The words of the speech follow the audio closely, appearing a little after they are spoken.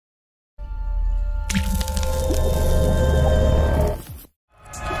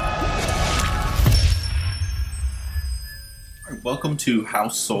Welcome to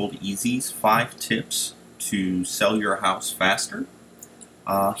House Sold Easy's 5 tips to sell your house faster.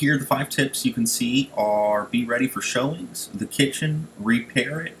 Here the 5 tips you can see are: be ready for showings, the kitchen,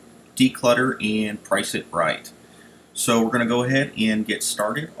 repair it, declutter, and price it right. So we're going to go ahead and get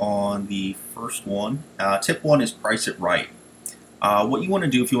started on the first one. Tip 1 is price it right. What you want to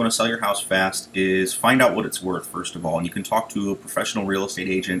do if you want to sell your house fast is find out what it's worth first of all, and you can talk to a professional real estate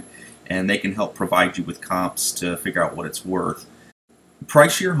agent and they can help provide you with comps to figure out what it's worth.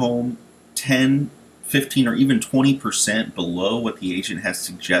 Price your home 10, 15, or even 20% below what the agent has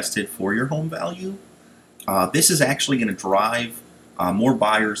suggested for your home value. This is actually going to drive more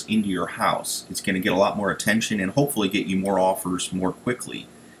buyers into your house. It's going to get a lot more attention and hopefully get you more offers more quickly.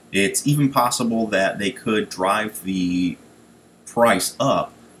 It's even possible that they could drive the price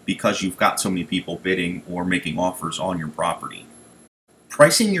up because you've got so many people bidding or making offers on your property.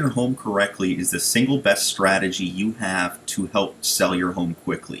 Pricing your home correctly is the single best strategy you have to help sell your home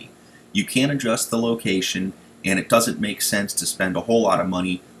quickly. You can't adjust the location, and it doesn't make sense to spend a whole lot of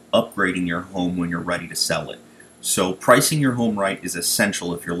money upgrading your home when you're ready to sell it. So pricing your home right is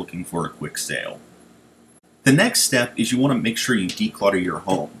essential if you're looking for a quick sale. The next step is you want to make sure you declutter your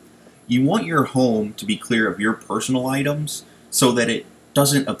home. You want your home to be clear of your personal items so that it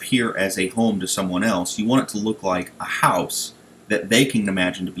doesn't appear as a home to someone else. You want it to look like a house that they can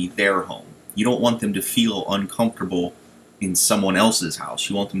imagine to be their home. You don't want them to feel uncomfortable in someone else's house.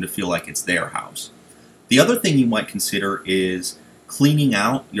 You want them to feel like it's their house. The other thing you might consider is cleaning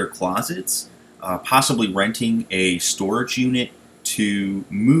out your closets, possibly renting a storage unit to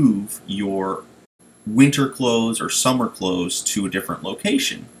move your winter clothes or summer clothes to a different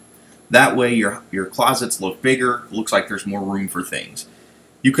location. That way your closets look bigger, looks like there's more room for things.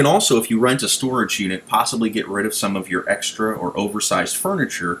 You can also, if you rent a storage unit, possibly get rid of some of your extra or oversized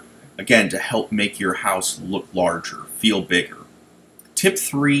furniture, again, to help make your house look larger, feel bigger. Tip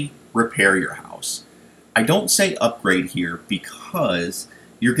 3, repair your house. I don't say upgrade here because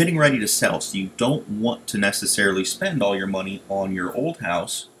you're getting ready to sell, so you don't want to necessarily spend all your money on your old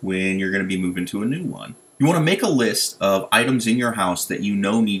house when you're going to be moving to a new one. You want to make a list of items in your house that you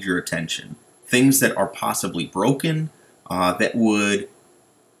know need your attention. Things that are possibly broken, that would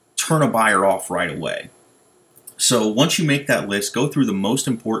turn a buyer off right away. So once you make that list, go through the most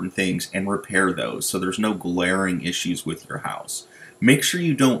important things and repair those so there's no glaring issues with your house. Make sure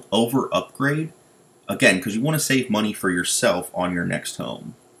you don't over upgrade, again, because you want to save money for yourself on your next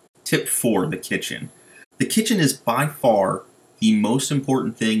home. Tip 4, the kitchen. The kitchen is by far the most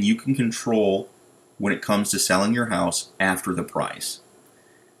important thing you can control when it comes to selling your house after the price.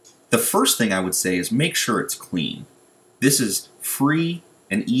 The first thing I would say is make sure it's clean. This is free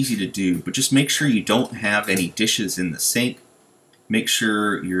and easy to do, but just make sure you don't have any dishes in the sink. Make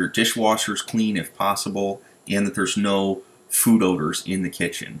sure your dishwasher's clean if possible, and that there's no food odors in the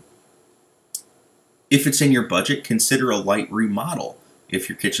kitchen. If it's in your budget, consider a light remodel if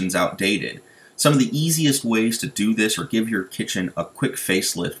your kitchen's outdated. Some of the easiest ways to do this or give your kitchen a quick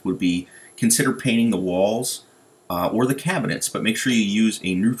facelift would be consider painting the walls or the cabinets, but make sure you use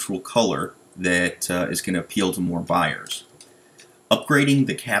a neutral color that is going to appeal to more buyers. Upgrading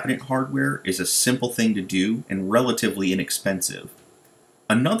the cabinet hardware is a simple thing to do and relatively inexpensive.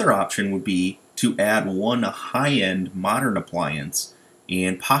 Another option would be to add one high-end modern appliance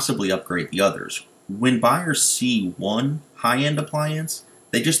and possibly upgrade the others. When buyers see one high-end appliance,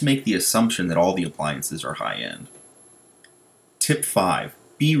 they just make the assumption that all the appliances are high-end. Tip 5,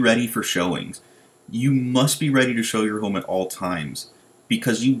 be ready for showings. You must be ready to show your home at all times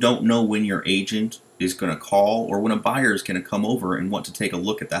because you don't know when your agent is going to call or when a buyer is going to come over and want to take a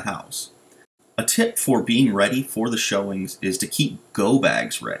look at the house. A tip for being ready for the showings is to keep go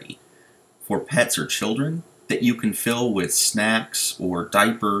bags ready for pets or children that you can fill with snacks or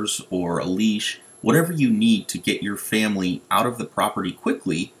diapers or a leash, whatever you need to get your family out of the property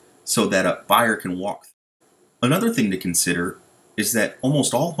quickly so that a buyer can walk. Another thing to consider is that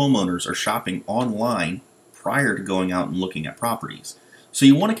almost all homeowners are shopping online prior to going out and looking at properties. So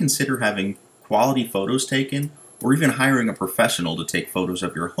you want to consider having quality photos taken, or even hiring a professional to take photos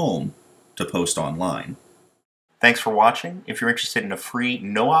of your home to post online. Thanks for watching. If you're interested in a free,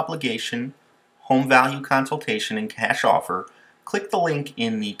 no obligation home value consultation and cash offer, click the link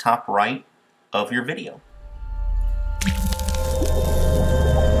in the top right of your video.